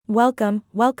Welcome,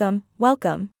 welcome,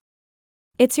 welcome.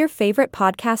 It's your favorite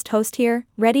podcast host here,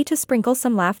 ready to sprinkle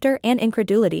some laughter and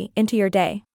incredulity into your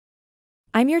day.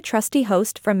 I'm your trusty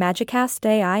host from Magicast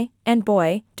AI, and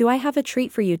boy, do I have a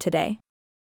treat for you today.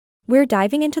 We're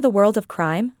diving into the world of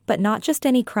crime, but not just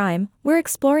any crime, we're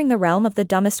exploring the realm of the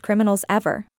dumbest criminals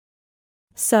ever.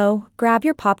 So, grab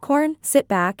your popcorn, sit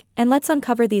back, and let's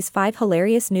uncover these 5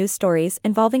 hilarious news stories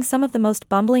involving some of the most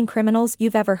bumbling criminals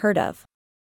you've ever heard of.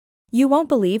 You won't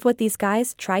believe what these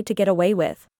guys tried to get away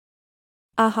with.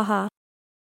 Ahaha.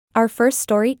 Our first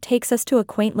story takes us to a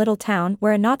quaint little town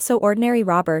where a not-so-ordinary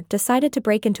robber decided to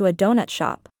break into a donut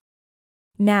shop.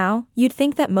 Now, you'd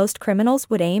think that most criminals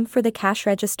would aim for the cash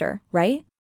register, right?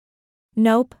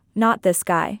 Nope, not this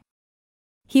guy.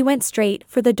 He went straight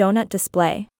for the donut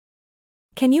display.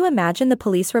 Can you imagine the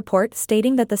police report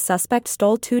stating that the suspect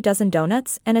stole 24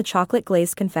 donuts and a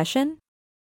chocolate-glazed confession?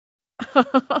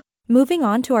 Moving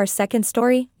on to our second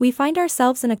story, we find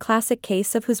ourselves in a classic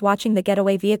case of who's watching the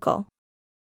getaway vehicle.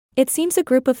 It seems a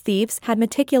group of thieves had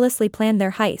meticulously planned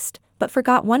their heist, but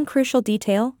forgot one crucial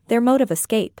detail: their mode of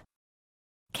escape.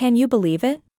 Can you believe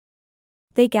it?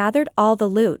 They gathered all the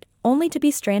loot, only to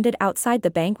be stranded outside the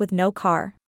bank with no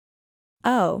car.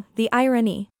 Oh, the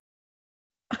irony.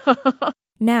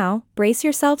 Now, brace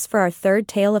yourselves for our third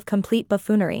tale of complete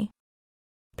buffoonery.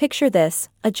 Picture this: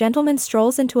 a gentleman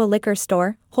strolls into a liquor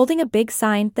store, holding a big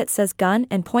sign that says gun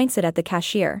and points it at the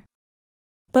cashier.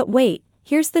 But wait,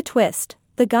 here's the twist: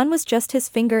 the gun was just his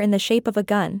finger in the shape of a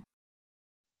gun.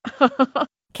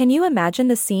 Can you imagine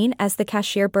the scene as the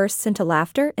cashier bursts into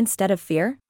laughter instead of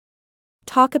fear?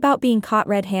 Talk about being caught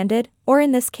red-handed, or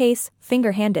in this case,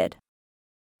 finger-handed.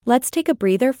 Let's take a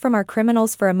breather from our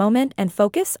criminals for a moment and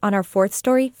focus on our fourth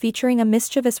story featuring a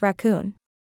mischievous raccoon.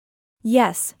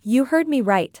 Yes, you heard me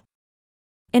right.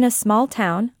 In a small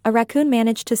town, a raccoon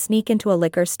managed to sneak into a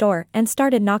liquor store and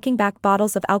started knocking back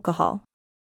bottles of alcohol.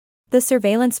 The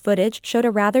surveillance footage showed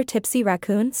a rather tipsy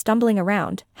raccoon stumbling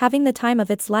around, having the time of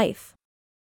its life.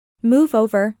 Move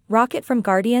over, Rocket from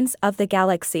Guardians of the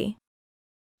Galaxy.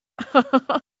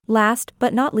 Last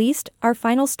but not least, our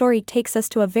final story takes us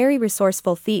to a very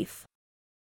resourceful thief.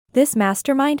 This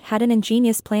mastermind had an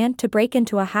ingenious plan to break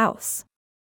into a house.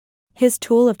 His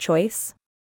tool of choice?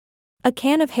 A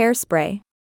can of hairspray.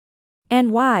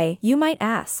 And why, you might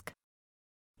ask?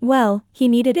 Well, he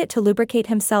needed it to lubricate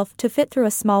himself to fit through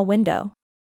a small window.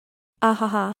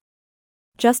 Ahaha.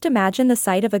 Just imagine the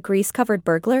sight of a grease-covered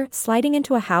burglar sliding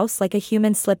into a house like a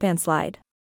human slip-and-slide.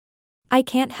 I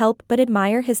can't help but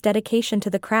admire his dedication to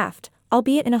the craft,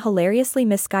 albeit in a hilariously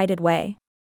misguided way.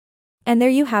 And there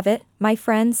you have it, my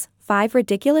friends, 5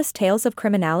 ridiculous tales of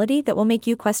criminality that will make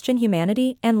you question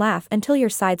humanity and laugh until your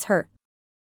sides hurt.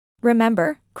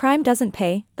 Remember, crime doesn't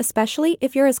pay, especially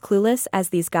if you're as clueless as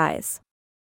these guys.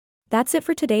 That's it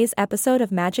for today's episode of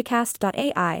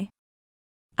Magicast.ai.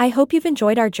 I hope you've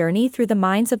enjoyed our journey through the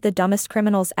minds of the dumbest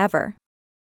criminals ever.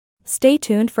 Stay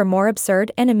tuned for more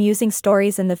absurd and amusing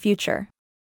stories in the future.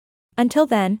 Until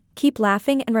then, keep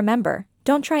laughing and remember,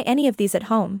 don't try any of these at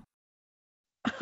home.